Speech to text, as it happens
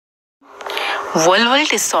Vulval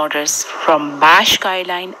disorders from BASHH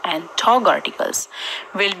guideline and TOG articles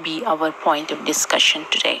will be our point of discussion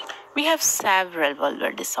today. We have several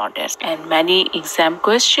vulval disorders and many exam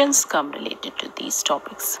questions come related to these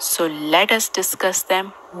topics. So let us discuss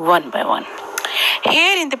them one by one.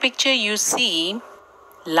 Here in the picture you see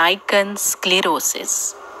Lichen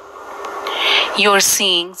sclerosis. You're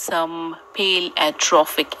seeing some pale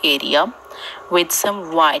atrophic area with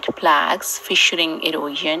some white plaques, fissuring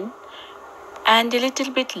erosion, and a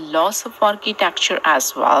little bit loss of architecture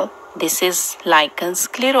as well. This is lichen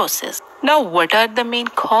sclerosis. Now, what are the main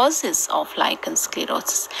causes of lichen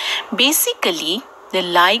sclerosis? Basically, the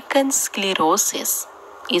lichen sclerosis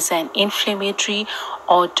is an inflammatory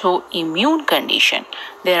autoimmune condition.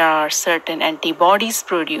 There are certain antibodies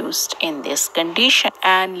produced in this condition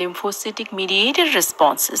and lymphocytic mediated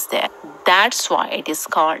responses there. That's why it is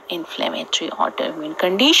called inflammatory autoimmune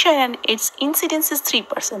condition and its incidence is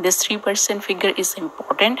 3%. This 3% figure is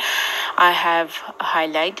important. I have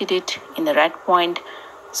highlighted it in the red point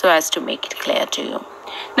so as to make it clear to you.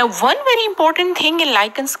 Now, one very important thing in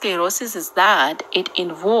lichen sclerosis is that it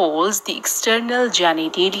involves the external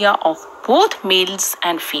genitalia of both males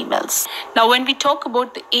and females. Now, when we talk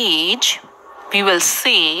about the age, we will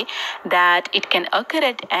say that it can occur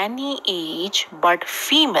at any age, but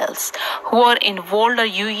females who are involved are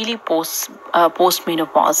usually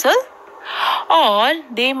postmenopausal, or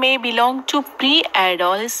they may belong to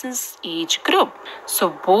pre-adolescence age group.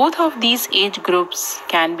 So both of these age groups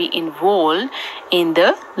can be involved in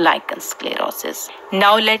the lichen sclerosis.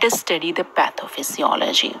 Now let us study the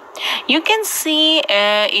pathophysiology. You can see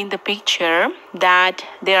in the picture that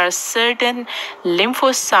there are certain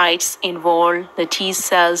lymphocytes involved, the T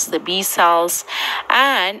cells, the B cells,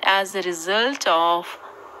 and as a result of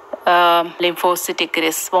lymphocytic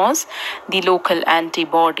response, the local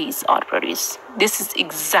antibodies are produced. This is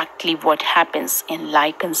exactly what happens in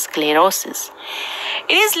lichen sclerosis.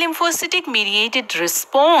 It is lymphocytic mediated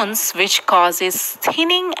response which causes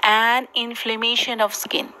thinning and inflammation of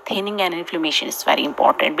skin. Thinning and inflammation is very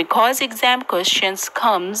important because exam questions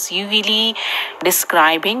comes usually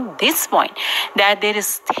describing this point, that there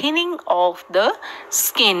is thinning of the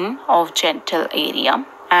skin of genital area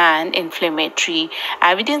and inflammatory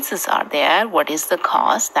evidences are there. What is the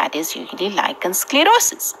cause? That is usually lichen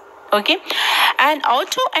sclerosis. Okay, and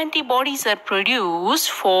autoantibodies are produced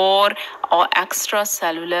for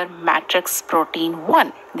extracellular matrix protein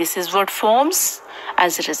 1. This is what forms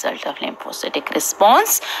as a result of lymphocytic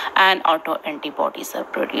response, and autoantibodies are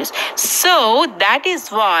produced. So that is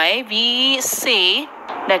why we say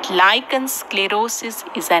that lichen sclerosis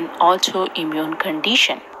is an autoimmune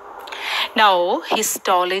condition. Now,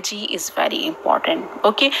 histology is very important.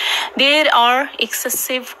 Okay, there are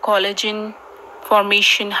excessive collagen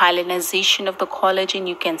formation, hyalinization of the collagen,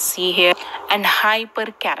 you can see here, and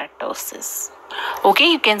hyperkeratosis.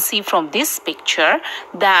 Okay, you can see from this picture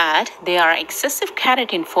that there are excessive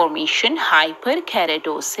keratin formation,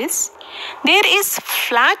 hyperkeratosis. There is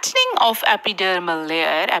flattening of epidermal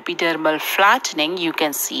layer, epidermal flattening, you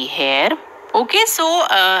can see here. Okay, so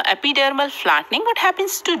epidermal flattening, what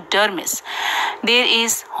happens to dermis? There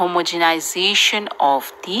is homogenization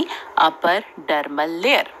of the upper dermal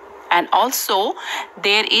layer. And also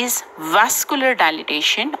there is vascular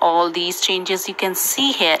dilatation. All these changes you can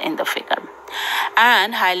see here in the figure.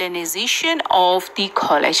 And hyalinization of the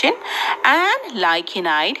collagen and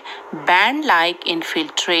lichenied band-like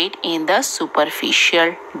infiltrate in the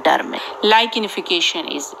superficial dermis.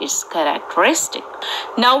 Lichenification is its characteristic.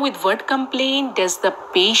 Now, with what complaint does the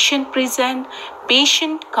patient present?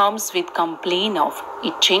 Patient comes with complaint of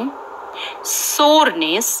itching,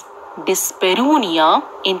 soreness, dyspareunia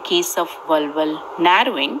in case of vulval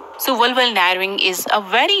narrowing. So vulval narrowing is a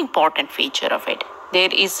very important feature of it. There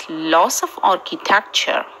is loss of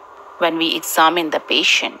architecture when we examine the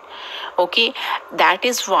patient. Okay, that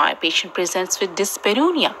is why patient presents with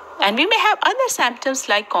dyspareunia. And we may have other symptoms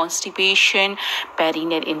like constipation,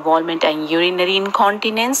 perineal involvement and urinary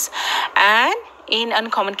incontinence, and in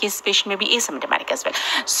uncommon cases, patient may be asymptomatic as well.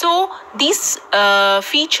 So these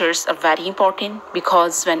features are very important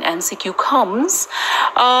because when MCQ comes,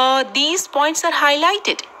 these points are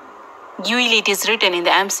highlighted. Usually it is written in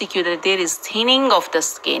the MCQ that there is thinning of the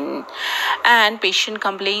skin and patient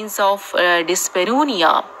complains of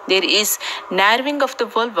dyspareunia. There is narrowing of the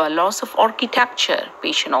vulva, loss of architecture.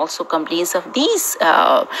 Patient also complains of these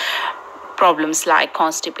problems like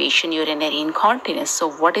constipation, urinary incontinence. So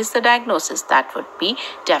what is the diagnosis? That would be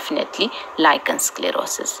definitely lichen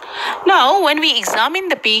sclerosis. Now, when we examine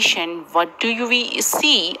the patient, what do we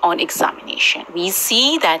see on examination? We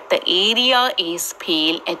see that the area is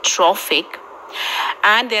pale, atrophic,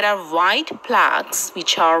 and there are white plaques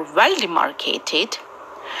which are well demarcated.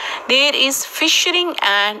 There is fissuring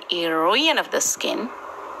and erosion of the skin.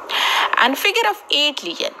 And figure of 8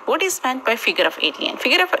 lesion. What is meant by figure of 8 lesion?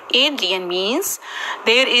 Figure of 8 lesion means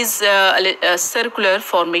there is a circular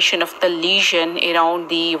formation of the lesion around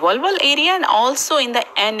the vulval area and also in the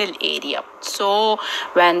anal area. So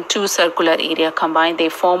when two circular area combine, they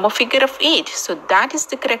form a figure of 8. So that is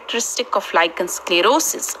the characteristic of lichen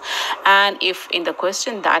sclerosis. And if in the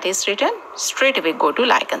question that is written, straight away go to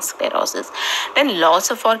lichen sclerosis. Then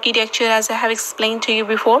loss of architecture, as I have explained to you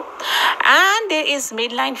before. And there is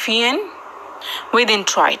midline vein with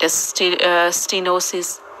intratus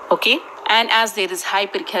stenosis. Okay. And as there is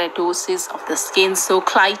hyperkeratosis of the skin, so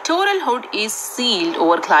clitoral hood is sealed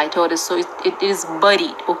over clitoris, so it is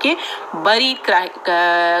buried. Okay, buried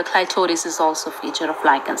clitoris is also a feature of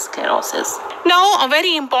lichen sclerosis. Now, a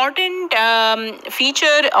very important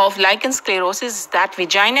feature of lichen sclerosis is that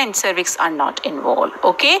vagina and cervix are not involved.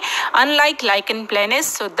 Okay, unlike lichen planus,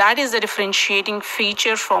 so that is the differentiating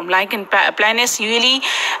feature from lichen planus. Usually,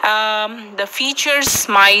 the features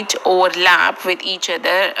might overlap with each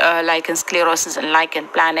other. Lichen sclerosis and lichen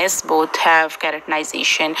planus both have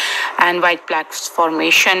keratinization and white plaque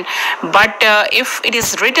formation, but if it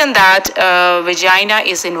is written that vagina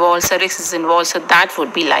is involved, cervix is involved, so that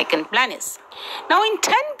would be lichen planus. Now, in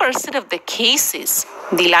 10% of the cases,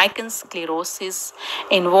 the lichen sclerosis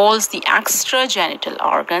involves the extragenital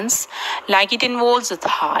organs, like it involves the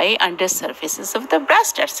thigh, under surfaces of the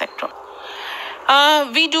breast, etc.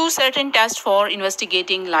 We do certain tests for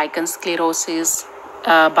investigating lichen sclerosis.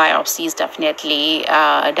 Biopsy is definitely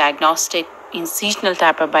diagnostic incisional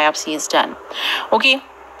type of biopsy is done. Okay,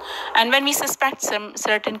 and when we suspect some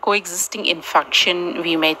certain coexisting infection,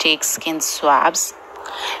 we may take skin swabs.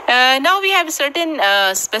 Now we have a certain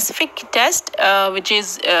specific test which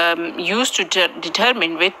is used to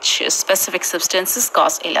determine which specific substances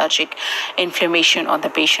cause allergic inflammation on the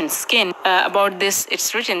patient's skin. About this,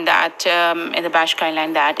 it's written that in the BASHH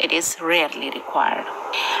guideline that it is rarely required.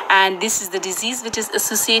 And this is the disease which is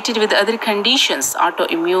associated with other conditions,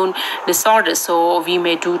 autoimmune disorders. So we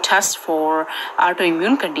may do tests for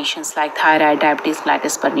autoimmune conditions like thyroid, diabetes,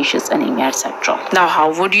 mellitus, pernicious anemia, etc. Now,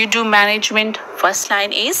 how would you do management? First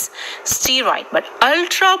line is steroid, but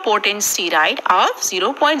ultra potent steroid of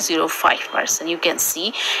 0.05%. You can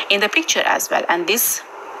see in the picture as well. And this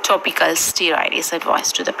topical steroid is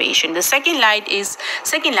advised to the patient. The second line is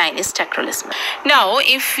tacrolimus. Now,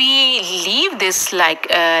 if we leave this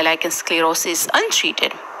lichen sclerosis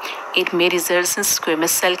untreated, it may result in squamous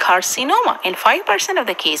cell carcinoma in 5% of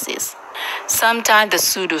the cases. Sometimes the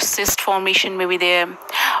pseudocyst formation may be there,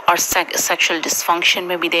 or sexual dysfunction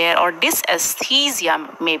may be there, or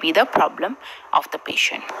dysesthesia may be the problem of the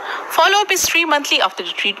patient. Follow-up is 3 monthly after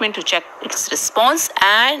the treatment to check its response,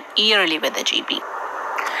 and yearly with the GP.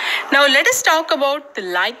 Now let us talk about the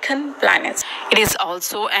lichen planus. It is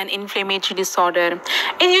also an inflammatory disorder.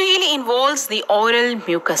 It usually involves the oral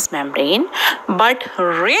mucous membrane, but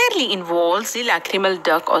rarely involves the lacrimal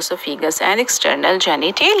duct, esophagus, and external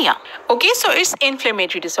genitalia. Okay, so it's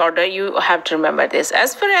inflammatory disorder. You have to remember this.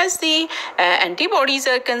 As far as the antibodies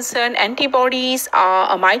are concerned, antibodies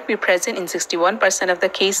might be present in 61% of the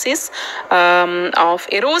cases of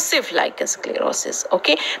erosive lichen sclerosis.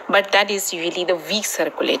 Okay, but that is usually the weak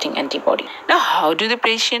circulating antibody. Now, how do the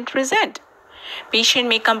patient present? Patient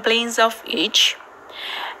may complain of itch,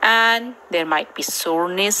 and there might be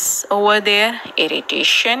soreness over there,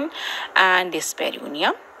 irritation, and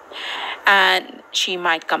dyspareunia. And she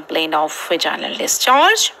might complain of vaginal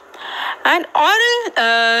discharge and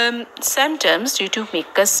oral symptoms due to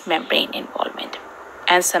mucous membrane involvement.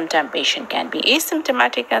 And sometimes patient can be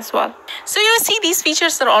asymptomatic as well. So you see these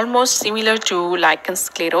features are almost similar to lichen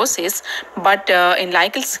sclerosis, but in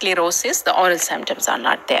lichen sclerosis, the oral symptoms are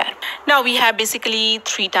not there. Now we have basically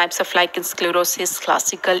 3 types of lichen sclerosis: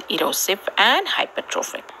 classical, erosive, and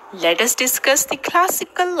hypertrophic. Let us discuss the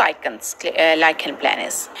classical lichen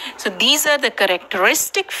planus. So these are the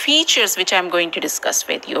characteristic features which I'm going to discuss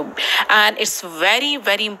with you. And it's very,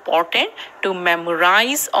 very important to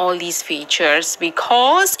memorize all these features,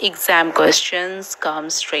 because exam questions come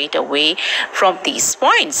straight away from these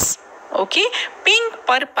points. Okay, pink,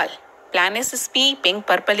 purple. Planus is P, pink,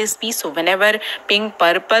 purple is P. So whenever pink,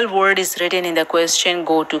 purple word is written in the question,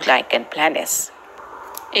 go to lichen planus.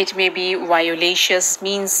 It may be violaceous,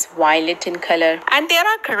 means violet in color. And there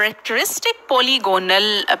are characteristic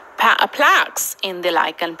polygonal plaques in the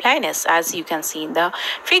lichen planus, as you can see in the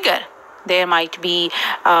figure. There might be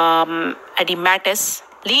edematous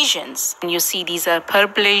lesions. And you see these are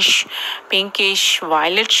purplish, pinkish,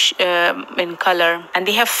 violet in color. And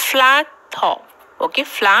they have flat top. Okay,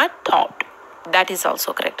 flat top. That is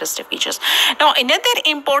also characteristic features. Now, another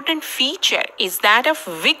important feature is that of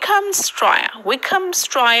Wickham stria. Wickham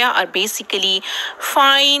stria are basically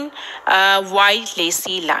fine white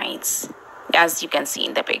lacy lines, as you can see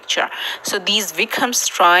in the picture. So these Wickham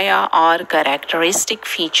stria are characteristic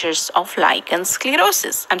features of Lichen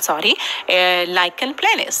sclerosis. Lichen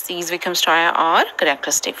planus. These Wickham stria are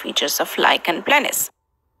characteristic features of Lichen planus.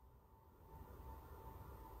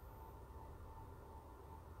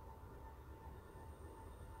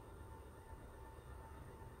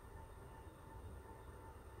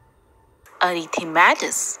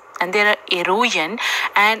 Erythematous, and there are erosion,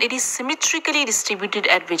 and it is symmetrically distributed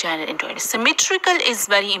at vaginal endometrium. Symmetrical is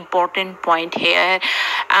very important point here,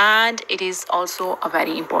 and it is also a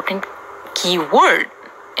very important keyword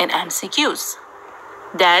in MCQs,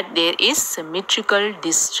 that there is symmetrical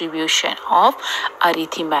distribution of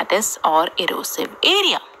erythematous or erosive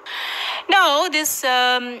area. Now, this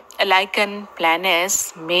Lichen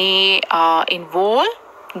planus may involve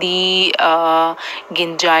the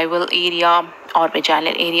gingival area or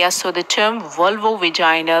vaginal area. So the term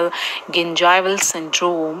vulvovaginal gingival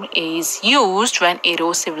syndrome is used when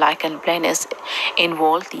erosive Lichen planus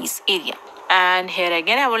involve these areas. And here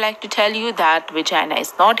again, I would like to tell you that vagina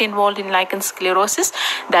is not involved in Lichen sclerosis.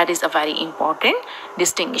 That is a very important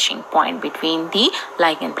distinguishing point between the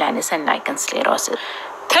Lichen planus and Lichen sclerosis.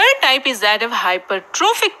 Third type is that of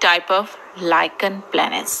hypertrophic type of Lichen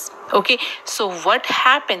planus. Okay, so what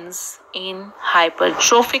happens in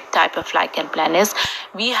hypertrophic type of Lichen planus?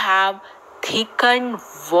 We have thickened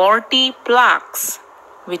warty plaques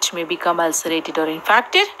which may become ulcerated or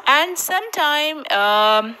infected, and sometimes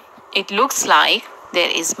it looks like there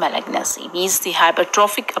is malignancy. Means the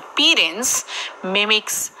hypertrophic appearance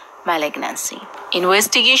mimics malignancy.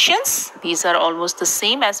 Investigations, these are almost the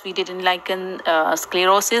same as we did in Lichen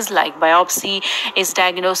sclerosis, like biopsy is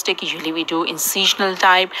diagnostic. Usually we do incisional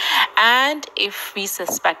type, and if we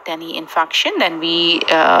suspect any infection, then we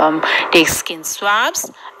take skin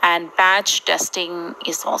swabs, and patch testing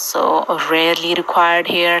is also rarely required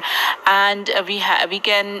here. And we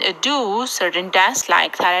can do certain tests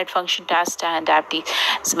like thyroid function test and diabetes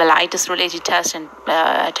mellitus related test, and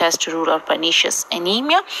test to rule out pernicious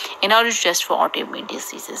anemia in order to test for autoimmune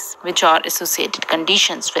diseases, which are associated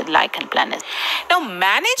conditions with Lichen planus. Now,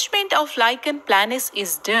 management of Lichen planus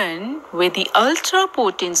is done with the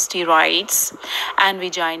ultra-potent steroids and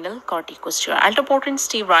vaginal corticosteroids. Ultra-potent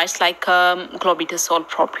steroids like clobetasol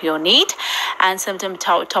propionate, and sometimes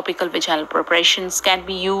topical vaginal preparations can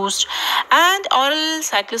be used, and oral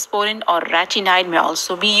cyclosporin or retinide may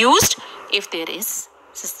also be used if there is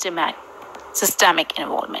systemic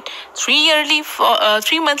involvement.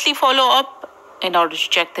 3 monthly follow-up in order to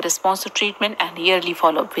check the response to treatment, and yearly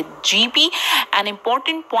follow-up with GP. An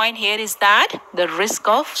important point here is that the risk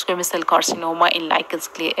of squamous cell carcinoma in Lichen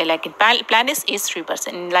planus is 3%.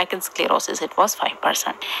 In Lichen sclerosis, it was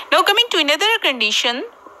 5%. Now, coming to another condition,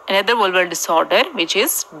 another vulval disorder, which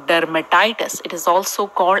is dermatitis. It is also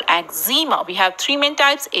called eczema. We have 3 main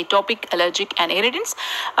types: atopic, allergic, and irritants.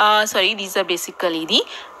 These are basically the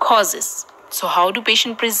causes. So how do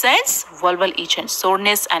patient presents? Vulval itch and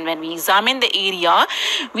soreness, and when we examine the area,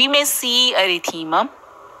 we may see erythema,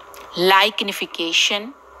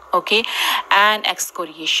 lichenification, okay, and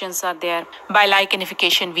excoriations are there. By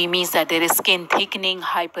lichenification, we mean that there is skin thickening,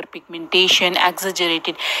 hyperpigmentation,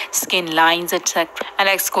 exaggerated skin lines, etc. And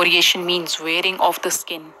excoriation means wearing of the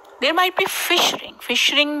skin. There might be fissuring.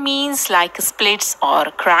 Fissuring means like splits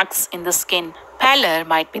or cracks in the skin. Pallor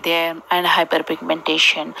might be there, and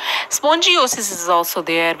hyperpigmentation. Spongiosis is also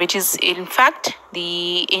there, which is in fact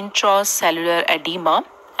the intracellular edema,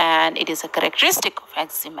 and it is a characteristic of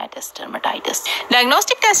eczematous dermatitis.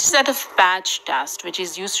 Diagnostic test is that of patch test, which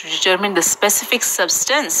is used to determine the specific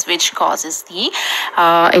substance which causes the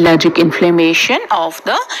allergic inflammation of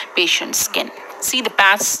the patient's skin. See, the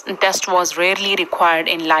patch test was rarely required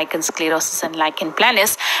in Lichen sclerosis and Lichen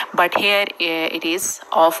planus, but here it is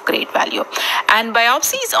of great value. And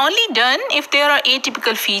biopsy is only done if there are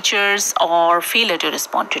atypical features or failure to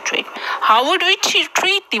respond to treatment. How would we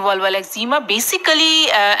treat the vulval eczema? Basically,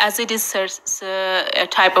 as it is a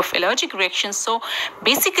type of allergic reaction, so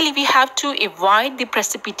basically we have to avoid the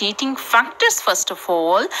precipitating factors first of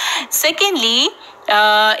all. Secondly,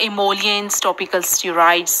 emollients, topical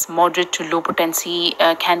steroids, moderate to low potency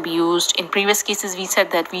can be used. In previous cases, we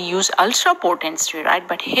said that we use ultra potent steroid,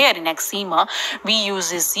 but here in eczema, we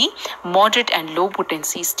use the moderate and low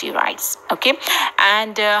potency steroids. Okay,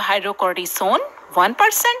 and hydrocortisone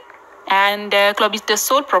 1% and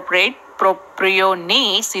clobetasol propionate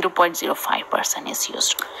 0.05% is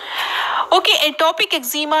used. Okay, atopic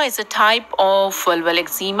eczema is a type of vulval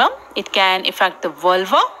eczema. It can affect the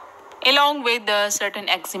vulva along with the certain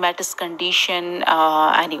eczematous condition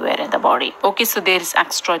anywhere in the body. Okay, so there is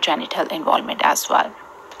extragenital involvement as well.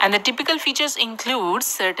 And the typical features include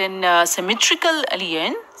certain symmetrical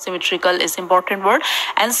lesion. Symmetrical is important word.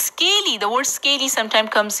 And scaly, the word scaly sometimes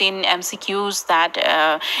comes in MCQs that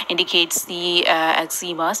indicates the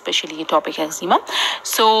eczema, especially atopic eczema.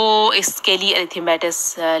 So scaly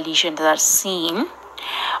erythematous lesions are seen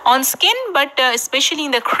on skin, but especially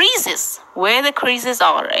in the creases, where the creases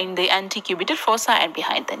are in the antecubital fossa and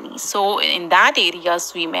behind the knee. So in that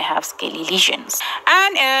areas we may have scaly lesions.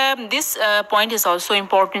 And this point is also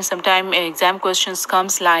important. Sometimes exam questions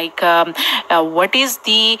comes like what is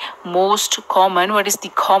the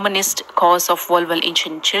commonest cause of vulval itch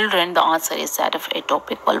in children? The answer is that of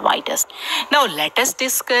atopic vulvitis. Now let us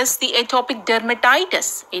discuss the atopic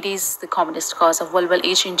dermatitis. It is the commonest cause of vulval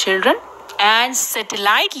itch in children. And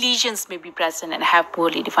satellite lesions may be present and have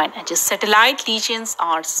poorly defined edges. Satellite lesions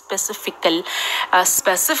are specific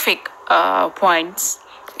points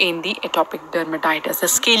in the atopic dermatitis. The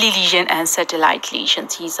scaly lesion and satellite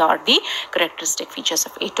lesions, these are the characteristic features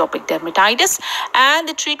of atopic dermatitis. And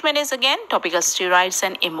the treatment is again topical steroids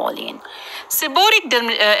and emollient. Seborrheic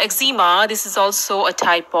eczema, this is also a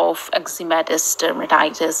type of eczematous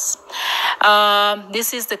dermatitis.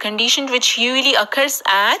 This is the condition which usually occurs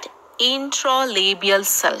at intralabial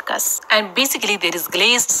sulcus, and basically there is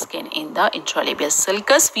glazed skin in the intralabial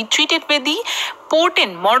sulcus. We treat it with the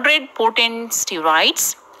moderate potent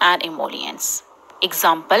steroids and emollients.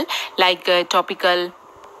 Example like topical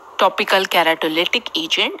keratolytic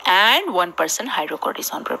agent and 1%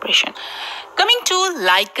 hydrocortisone preparation. Coming to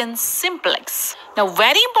lichen simplex. Now,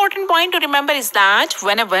 very important point to remember is that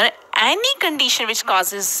whenever any condition which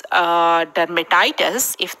causes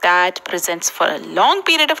dermatitis, if that presents for a long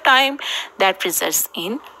period of time, that results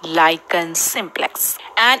in lichen simplex.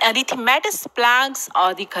 And erythematous plaques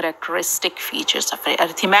are the characteristic features of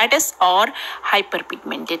erythematous or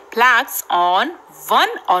hyperpigmented plaques on one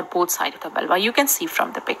or both sides of the vulva. You can see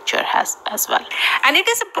from the picture as well. And it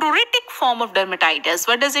is a pruritic form of dermatitis.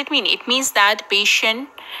 What does it mean? It means that patient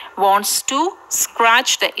wants to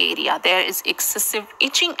scratch the area. There is excessive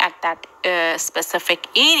itching at that specific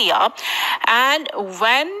area. And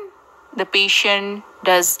when the patient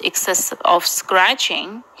does excess of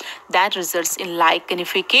scratching, that results in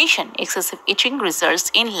lichenification. Excessive itching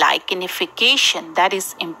results in lichenification. That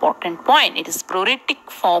is important point. It is pruritic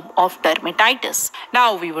form of dermatitis.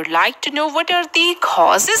 Now we would like to know what are the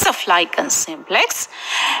causes of lichen simplex.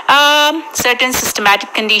 Certain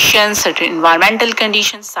systematic conditions, certain environmental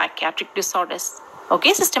conditions, psychiatric disorders.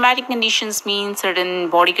 Okay, systematic conditions mean certain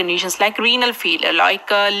body conditions like renal failure, like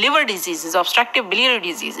liver diseases, obstructive biliary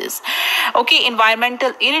diseases. Okay,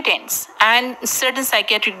 environmental irritants and certain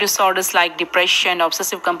psychiatric disorders like depression,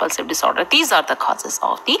 obsessive compulsive disorder. These are the causes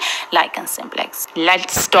of the lichen simplex.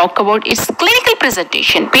 Let's talk about its clinical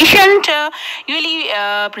presentation. Patient usually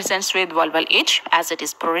presents with vulval itch, as it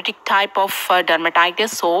is pruritic type of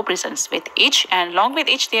dermatitis, so presents with itch, and along with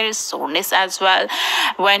itch there is soreness as well.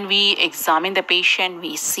 When we examine the patient,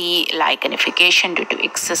 we see lichenification due to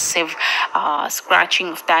excessive scratching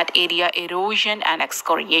of that area. Erosion and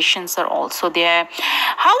excoriations are also there.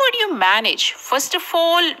 How would you manage? First of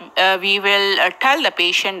all, we will tell the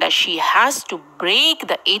patient that she has to break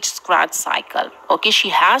the itch scratch cycle. Okay, she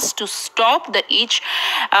has to stop the itch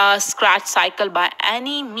scratch cycle by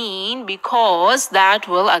any means, because that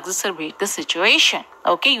will exacerbate the situation.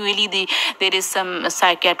 Okay, usually there is some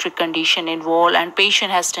psychiatric condition involved, and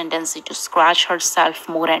patient has tendency to scratch herself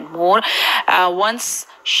more and more. Once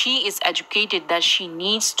she is educated that she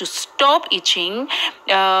needs to stop itching,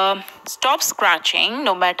 stop scratching,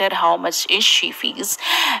 no matter how much itch she feels,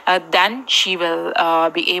 then she will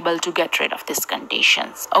be able to get rid of these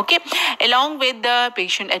conditions. Okay, along with the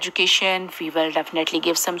patient education, we will definitely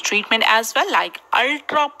give some treatment as well, like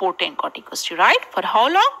ultra potent corticosteroid. For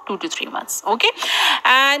how long? 2 to 3 months. Okay,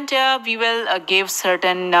 and we will give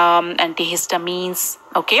certain antihistamines,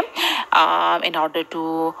 okay, in order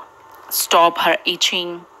to stop her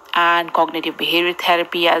itching, and cognitive behavior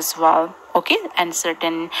therapy as well. Okay, and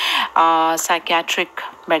certain psychiatric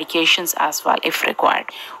medications as well if required.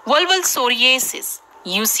 Vulval psoriasis.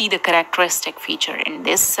 You see the characteristic feature in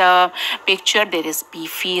this picture. There is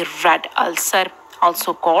beefy red ulcer,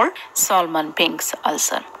 also called salmon pink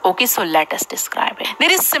ulcer. Okay, so let us describe it.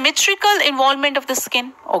 There is symmetrical involvement of the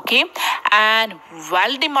skin, okay, and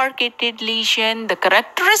well demarcated lesion. The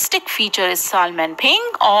characteristic feature is salmon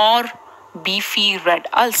pink or beefy red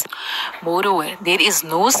ulcer. Moreover, there is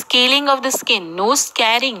no scaling of the skin, no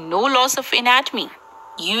scarring, no loss of anatomy.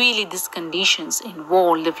 Usually these conditions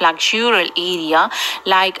involve the flexural area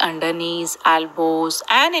like under knees, elbows,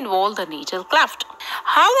 and involve the nasal cleft.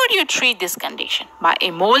 How would you treat this condition? By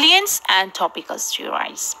emollients and topical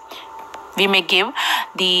steroids. We may give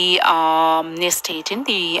the nystatin,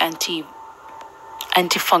 the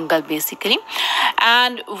antifungal basically,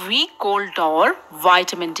 and weak cold or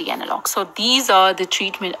vitamin D analog. So these are the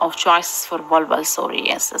treatment of choices for vulval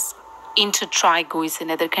psoriasis. Intertrigo is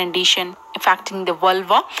another condition affecting the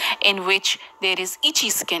vulva in which there is itchy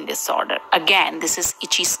skin disorder. Again, this is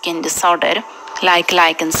itchy skin disorder like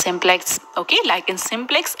lichen simplex. Okay, lichen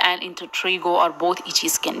simplex and intertrigo are both itchy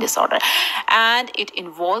skin disorder, and it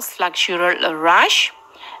involves flexural rash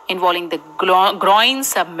involving the groin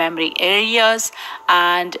submammary areas,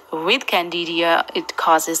 and with candida it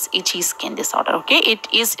causes itchy skin disorder. Okay, it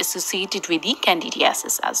is associated with the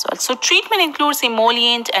candidiasis as well. So treatment includes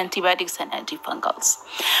emollient, antibiotics, and antifungals.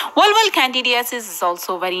 Vulval candidiasis is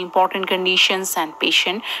also very important conditions, and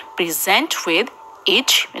patient present with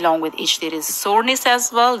itch. Along with itch there is soreness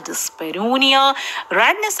as well, dyspareunia,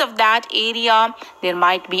 redness of that area. There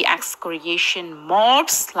might be excoriation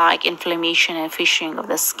marks like inflammation and fissuring of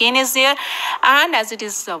the skin is there, and as it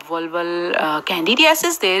is a vulval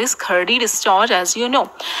candidiasis, there is curdy discharge, as you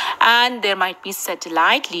know, and there might be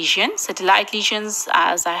satellite lesions. Satellite lesions,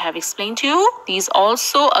 as I have explained to you, these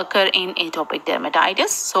also occur in atopic dermatitis.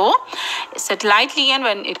 So satellite lesion,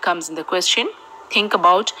 when it comes in the question, think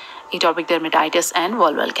about atopic dermatitis and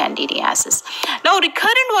vulval candidiasis. Now,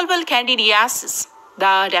 recurrent vulval candidiasis,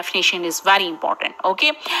 the definition is very important.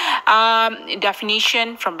 Okay,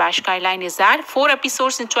 definition from BASHH guideline is that 4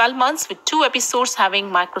 episodes in 12 months with 2 episodes having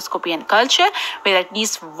microscopy and culture, where at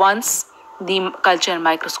least once the culture and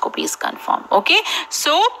microscopy is confirmed. Okay,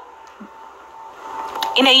 so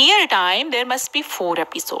in a year time there must be 4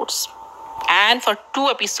 episodes, and for 2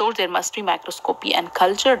 episodes there must be microscopy and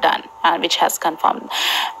culture done, and which has confirmed.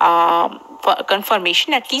 For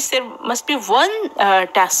confirmation, at least there must be one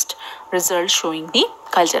test result showing the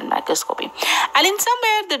culture and microscopy, and in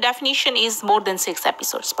somewhere the definition is more than 6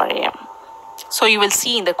 episodes per year. So you will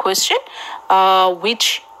see in the question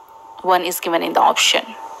which one is given in the option.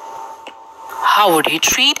 How would you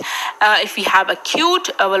treat? If we have acute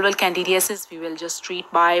vulval candidiasis, we will just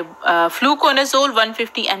treat by fluconazole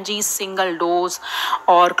 150 mg single dose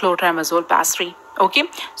or clotrimazole pass 3. Okay,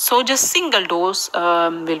 so just single dose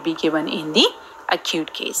will be given in the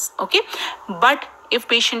acute case. Okay, but if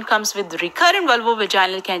patient comes with recurrent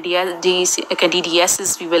vulvovaginal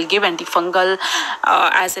candidiasis, we will give antifungal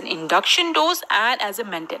as an induction dose and as a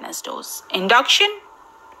maintenance dose. Induction,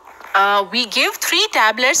 we give 3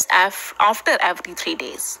 tablets after every 3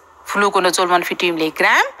 days. Fluconazole 150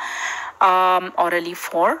 milligram orally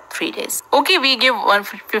for 3 days. Okay, we give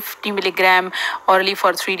 150 milligram orally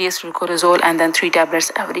for 3 days fluconazole, and then 3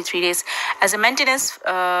 tablets every 3 days. As a maintenance,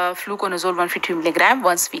 fluconazole 150 milligram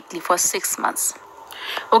once weekly for 6 months.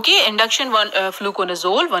 Okay, induction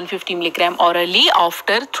fluconazole 150 milligram orally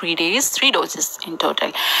after 3 days, 3 doses in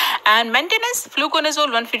total, and maintenance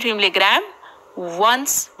fluconazole 150 milligram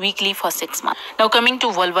once weekly for 6 months. Now coming to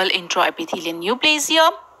vulval intraepithelial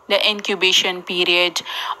neoplasia, the incubation period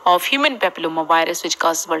of human papillomavirus which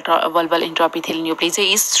causes vulval intraepithelial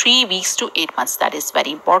neoplasia is 3 weeks to 8 months. That is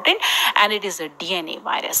very important, and it is a DNA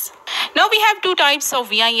virus. Now we have 2 types of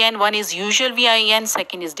VIN. One is usual VIN,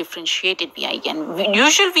 second is differentiated VIN.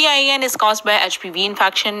 Usual VIN is caused by HPV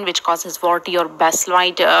infection which causes warty or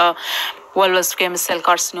bacillite vulval squamous cell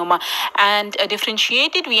carcinoma, and a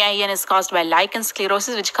differentiated VIN is caused by lichen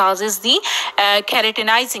sclerosis which causes the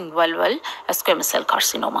keratinizing vulval squamous cell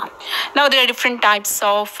carcinoma. Now there are different types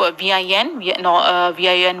of VIN,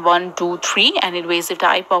 VIN 1, 2, 3, an invasive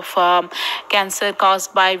type of cancer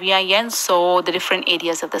caused by VIN. So the different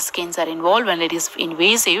areas of the skins are involved. When it is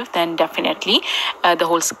invasive, then definitely the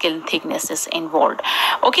whole skin thickness is involved.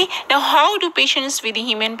 Okay, now how do patients with the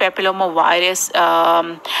human papilloma virus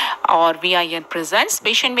or VIN presents?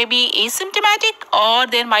 Patient may be asymptomatic, or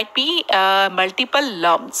there might be multiple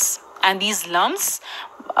lumps, and these lumps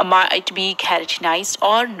might be keratinized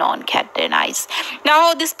or non-keratinized.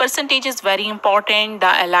 Now this percentage is very important.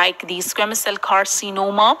 Like the squamous cell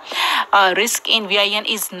carcinoma risk in VIN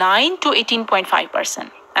is 9 to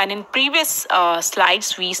 18.5%. And in previous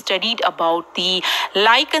slides, we studied about the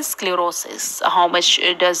lichen sclerosis. How much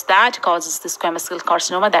does that causes the squamous cell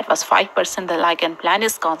carcinoma? That was 5%. The lichen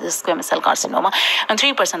planus causes squamous cell carcinoma in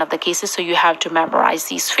 3% of the cases. So you have to memorize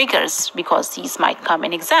these figures because these might come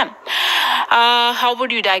in exam. How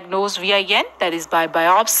would you diagnose VIN? That is by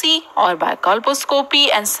biopsy or by colposcopy.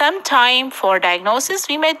 And sometime for diagnosis,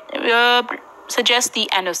 we may suggest the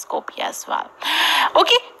endoscopy as well.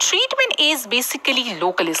 Okay, treatment is basically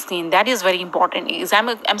local skin. That is very important. Exam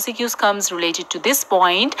MCQs comes related to this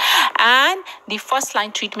point, and the first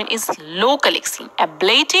line treatment is local excision,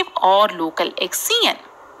 ablative or local excision.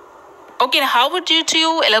 Okay, now how would you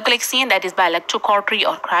do a local excision? That is by electrocautery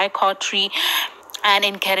or cryocautery. And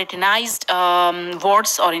in keratinized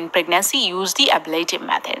warts or in pregnancy, use the ablative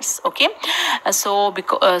methods. Okay, so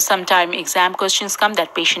because sometime exam questions come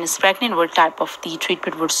that patient is pregnant, what type of the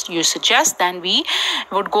treatment would you suggest? Then we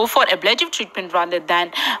would go for ablative treatment rather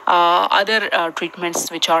than other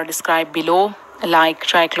treatments which are described below, like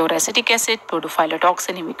trichloroacetic acid,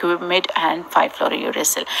 podophyllatoxin, imiquimod, and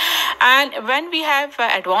 5-fluorouracil. And when we have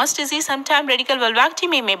advanced disease, sometimes radical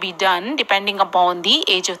vulvectomy may be done depending upon the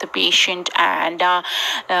age of the patient and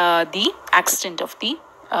the extent of the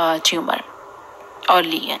tumor or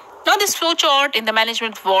lesion. Now, this flow chart in the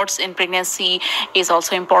management of warts in pregnancy is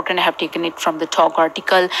also important. I have taken it from the TOG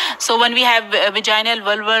article. So, when we have vaginal,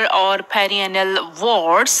 vulvar, or perianal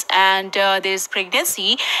warts and there is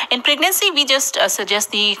pregnancy, in pregnancy, we just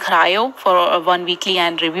suggest the cryo for 1 weekly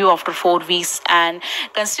and review after 4 weeks and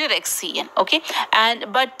consider excision. Okay,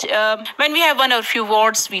 but when we have one or few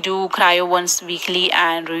warts, we do cryo once weekly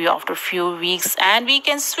and review after few weeks, and we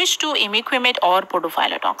can switch to imiquimod or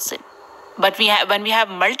podophyllatoxin. But when we have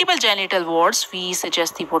multiple genital warts, we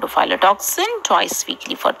suggest the podophyllatoxin twice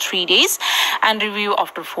weekly for 3 days and review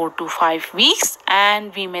after 4 to 5 weeks.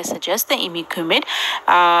 And we may suggest the imiquimod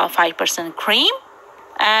 5% cream.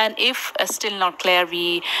 And if still not clear,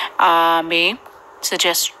 we may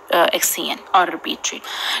suggest excision or repeat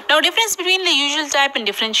treatment. Now, difference between the usual type and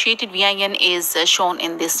differentiated VIN is shown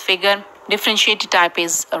in this figure. Differentiated type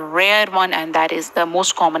is a rare one, and that is the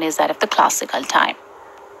most common is that of the classical type.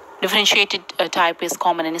 Differentiated type is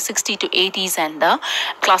common in the 60 to 80s, and the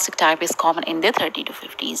classic type is common in the 30 to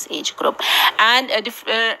 50s age group. And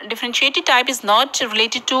differentiated type is not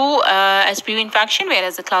related to HPV infection,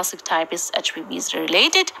 whereas the classic type is HPV is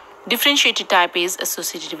related. Differentiated type is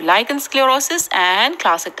associated with lichen sclerosis, and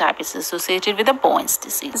classic type is associated with the Bowen's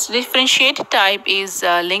disease. Differentiated type is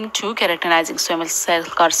linked to keratinizing squamous cell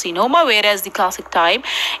carcinoma, whereas the classic type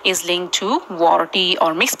is linked to warty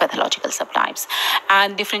or mixed pathological subtypes.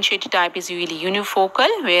 And differentiated type is usually unifocal,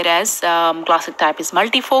 whereas classic type is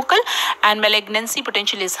multifocal, and malignancy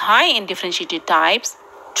potential is high in differentiated types.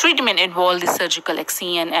 Treatment involves the surgical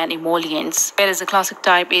excision and emollients, whereas the classic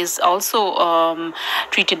type is also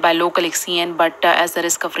treated by local excision, but as the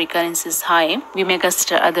risk of recurrence is high, we may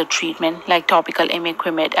consider other treatment like topical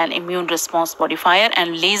imiquimod and immune response modifier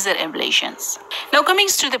and laser ablations. Now, coming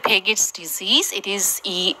to the Paget's disease, it is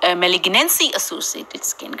a malignancy associated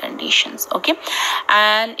skin conditions, okay,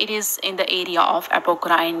 and it is in the area of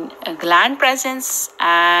apocrine gland presence,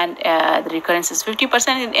 and the recurrence is 50%,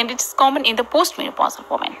 and it is common in the postmenopausal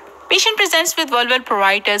woman. Patient presents with vulval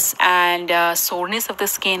pruritus and soreness of the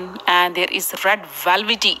skin, and there is red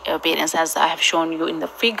velvety appearance, as I have shown you in the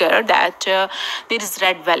figure that there is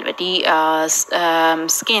red velvety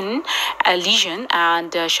skin lesion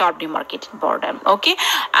and sharp demarcated border. Okay,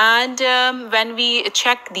 and when we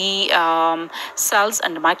check the cells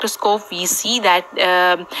under microscope, we see that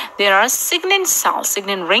there are signin cells,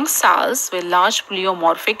 signin ring cells with large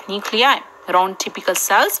pleomorphic nuclei around typical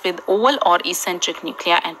cells with oval or eccentric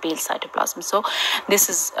nuclei and pale cytoplasm. So this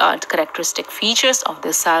is characteristic features of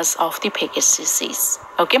the cells of the Paget's disease.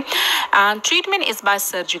 Okay, and treatment is by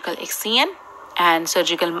surgical excision, and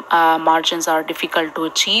surgical margins are difficult to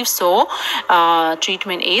achieve, so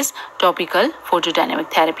treatment is topical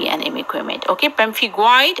photodynamic therapy and imiquimod. Okay,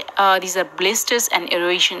 pemphigoid, these are blisters and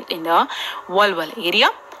erosion in the vulval area,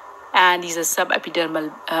 and these are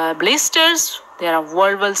subepidermal blisters. There are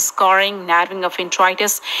vulval scarring, narrowing of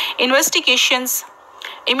intritus. Investigations.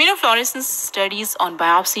 Immunofluorescence studies on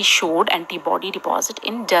biopsy showed antibody deposit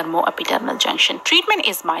in dermoepidermal junction. Treatment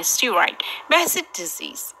is by steroid. BASHH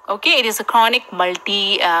disease. Okay, it is a chronic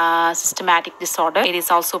multi-systematic disorder. It is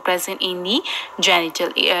also present in the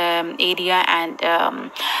genital area, and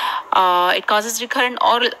it causes recurrent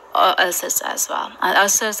oral ulcers as well. And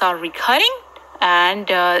ulcers are recurring, and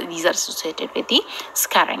these are associated with the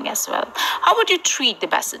scarring as well. How would you treat the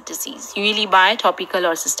BASHH disease? Usually by topical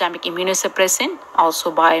or systemic immunosuppressant, also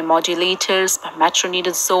by modulators, by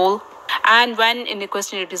metronidazole. And when in the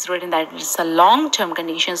question it is written that it is a long-term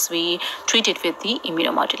conditions, we treat it with the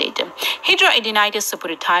immunomodulator. Hidradenitis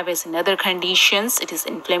suppurativa is another conditions. It is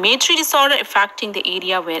inflammatory disorder affecting the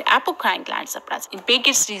area where apocrine glands are present. In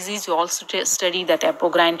Paget's disease, you also study that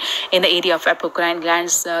apocrine, in the area of apocrine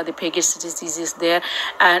glands, the Paget's disease is there.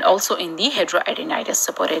 And also in the hidradenitis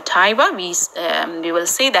suppurativa, we will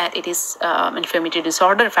say that it is inflammatory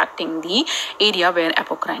disorder affecting the area where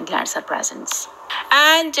apocrine glands are present.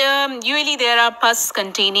 And usually there are pus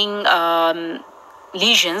containing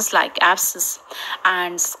lesions like abscess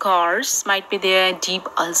and scars might be there, deep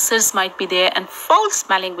ulcers might be there, and foul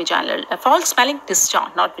smelling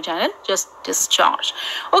discharge, not vaginal, just discharge.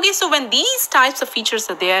 Okay, so when these types of features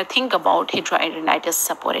are there, think about hidradenitis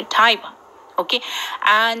suppurativa. Okay,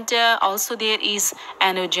 and also there is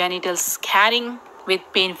anogenital scarring with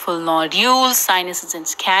painful nodules, sinuses and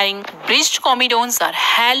scarring. Bridged comedones are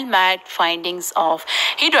hallmark findings of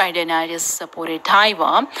hidradenitis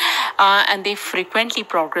suppurativa, and they frequently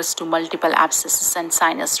progress to multiple abscesses and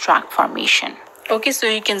sinus tract formation. Okay, so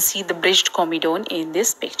you can see the bridged comedone in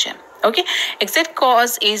this picture. Okay, exact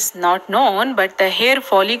cause is not known, but the hair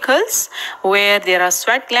follicles where there are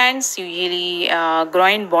sweat glands, usually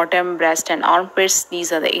groin, bottom, breast and armpits,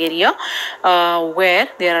 these are the area where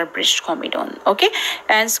there are bridged comedone. Okay,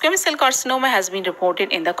 and squamous cell carcinoma has been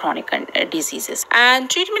reported in the chronic diseases, and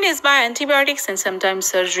treatment is by antibiotics and sometimes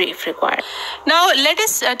surgery if required. Now let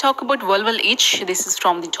us talk about vulval itch. This is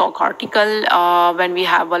from the TOG article. When we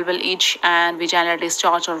have vulval itch and vaginal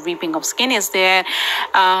discharge or weeping of skin is there,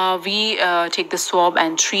 we take the swab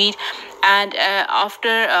and treat. And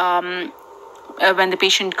after when the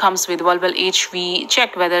patient comes with vulval itch, we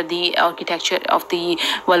check whether the architecture of the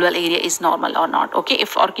vulval area is normal or not. Okay,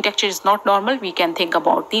 if architecture is not normal, we can think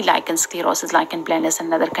about the lichen sclerosis, lichen planus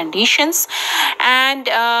and other conditions. And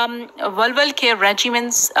vulval care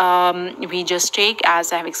regimens we just take,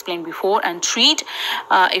 as I have explained before, and treat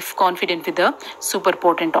if confident with the super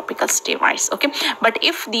potent topical steroids. Okay, but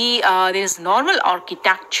if there is normal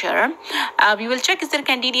architecture, we will check is there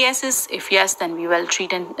candidiasis. If yes, then we will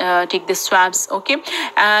treat and take the swabs. Okay,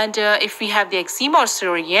 and if we have the eczema or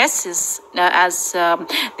psoriasis, as there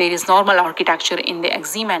is normal architecture in the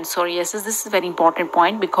eczema and psoriasis, this is a very important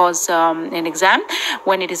point, because in exam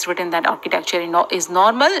when it is written that architecture is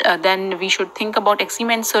normal, then we should think about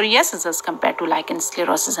eczema and psoriasis as compared to lichen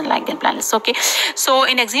sclerosis and lichen planus. Okay, so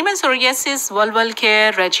in eczema and psoriasis, vulval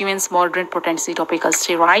care regimens, moderate potency topical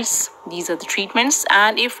steroids, these are the treatments.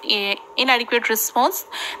 And if inadequate response,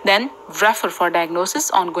 then refer for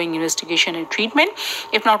diagnosis, ongoing investigation and treatment.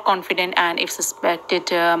 If not confident and if suspected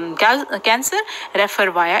cancer,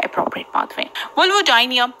 refer via appropriate pathway.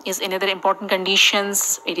 Vulvodynia is another important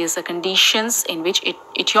conditions. It is a conditions in which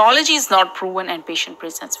etiology is not proven and patient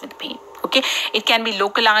presents with pain. Okay, it can be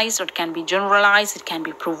localized or it can be generalized, it can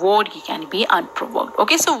be provoked, it can be unprovoked.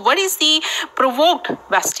 Okay, so what is the provoked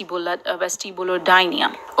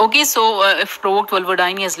vestibulodynia? Okay, so if provoked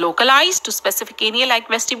vulvodynia is localized to specific area like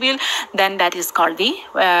vestibule, then that is called the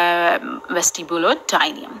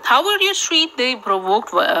vestibulodynia. How would you treat the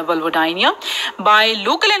provoked vulvodynia? By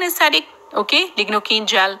local anesthetic, okay, lignocaine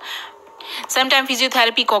gel. Sometimes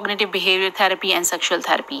physiotherapy, cognitive behavior therapy, and sexual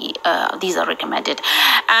therapy, these are recommended.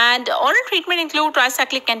 And oral treatment include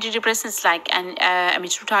tricyclic antidepressants like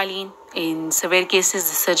amitriptyline. In severe cases,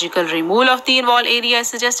 the surgical removal of the involved area is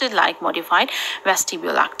suggested, like modified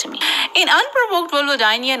vestibulectomy. In unprovoked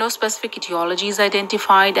vulvodynia, no specific etiology is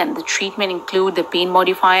identified, and the treatment include the pain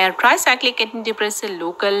modifier, tricyclic antidepressant,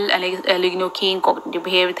 local lignocaine, cognitive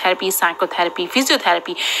behavior therapy, psychotherapy,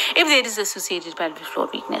 physiotherapy, if there is associated pelvic floor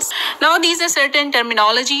weakness. Now, these are certain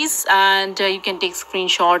terminologies, and you can take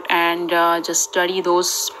screenshot and just study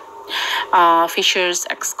those. Fissures,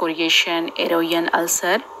 excoriation, erosion,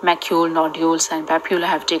 ulcer, macule, nodules, and papula.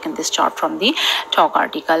 Have taken this chart from the TOG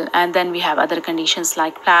article. And then we have other conditions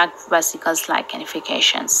like plaque, vesicles, like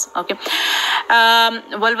canifications. Okay,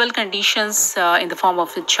 vulval conditions in the form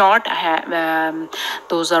of a chart. I have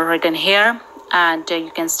those are written here. And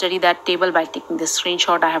you can study that table by taking the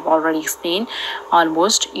screenshot. I have already explained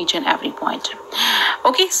almost each and every point.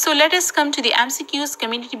 Okay, so let us come to the MCQs.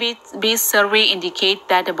 Community-based survey indicate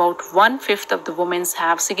that about 1/5 of the women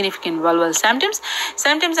have significant vulval symptoms.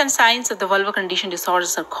 Symptoms and signs of the vulvar condition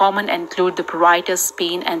disorders are common and include the pruritus,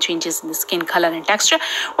 pain, and changes in the skin color and texture.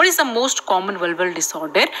 What is the most common vulval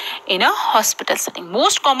disorder in a hospital setting?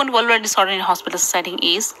 Most common vulval disorder in a hospital setting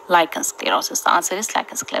is lichen sclerosis. The answer is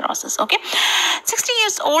lichen sclerosis. Okay. 60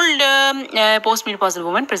 years old postmenopausal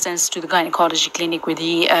woman presents to the gynecology clinic with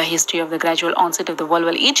the history of the gradual onset of the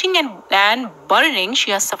vulval itching and burning.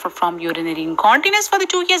 She has suffered from urinary incontinence for the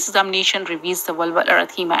 2 years. Examination reveals the vulval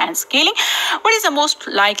erythema and scaling. What is the most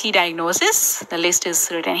likely diagnosis? The list is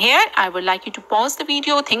written here. I would like you to pause the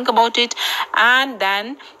video, think about it, and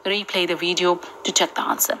then replay the video to check the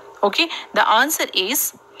answer. Okay, the answer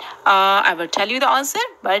is I will tell you the answer,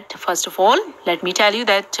 but first of all, let me tell you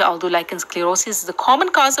that although lichen sclerosis is the common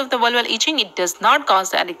cause of the vulval itching, it does not cause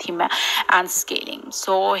the erythema and scaling.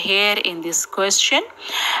 So here in this question,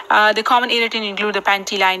 the common irritant include the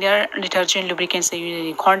panty liner, detergent, lubricants, and urinary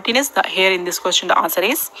incontinence. Here in this question, the answer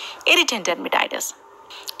is irritant dermatitis.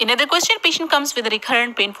 Another question, patient comes with a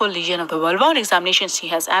recurrent painful lesion of the vulva. On examination, she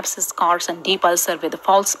has abscess, scars, and deep ulcer with a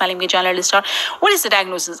foul smelling vaginal discharge. What is the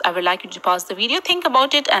diagnosis? I would like you to pause the video, think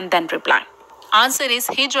about it, and then reply. Answer is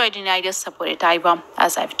hidradenitis suppurativa.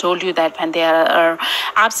 As I've told you that when there are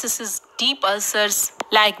abscesses, deep ulcers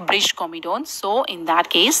like bridged comedone, so in that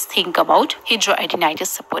case, think about hidradenitis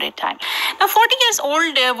suppurativa. Now, 40 years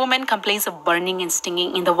old woman complains of burning and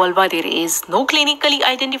stinging in the vulva. There is no clinically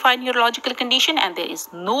identified neurological condition and there is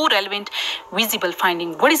no relevant visible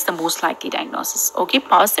finding. What is the most likely diagnosis? Okay,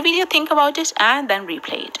 pause the video, think about it, and then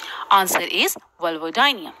replay it. Answer is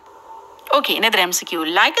Vulvodynia. Okay, another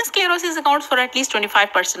MCQ. Lichen sclerosis accounts for at least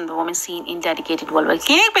 25% of the women seen in dedicated vulval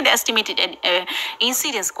clinic, with the estimated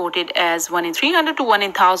incidence quoted as 1 in 300 to 1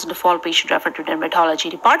 in 1,000 of all patients referred to dermatology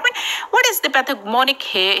department. What is the pathognomonic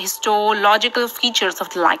histological features of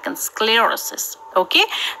the lichen sclerosis? Okay,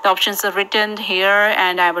 the options are written here,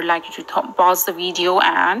 and I would like you to pause the video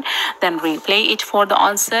and then replay it for the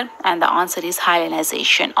answer. And the answer is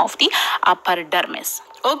hyalinization of the upper dermis.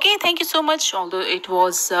 Okay, thank you so much. Although it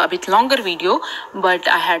was a bit longer video, but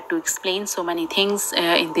I had to explain so many things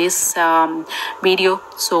in this video.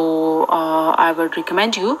 So I would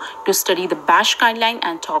recommend you to study the BASHH guideline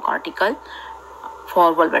and TOG article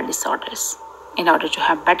for vulval disorders in order to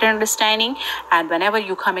have better understanding. And whenever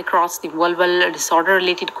you come across the vulval disorder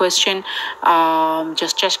related question,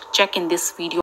 just check in this video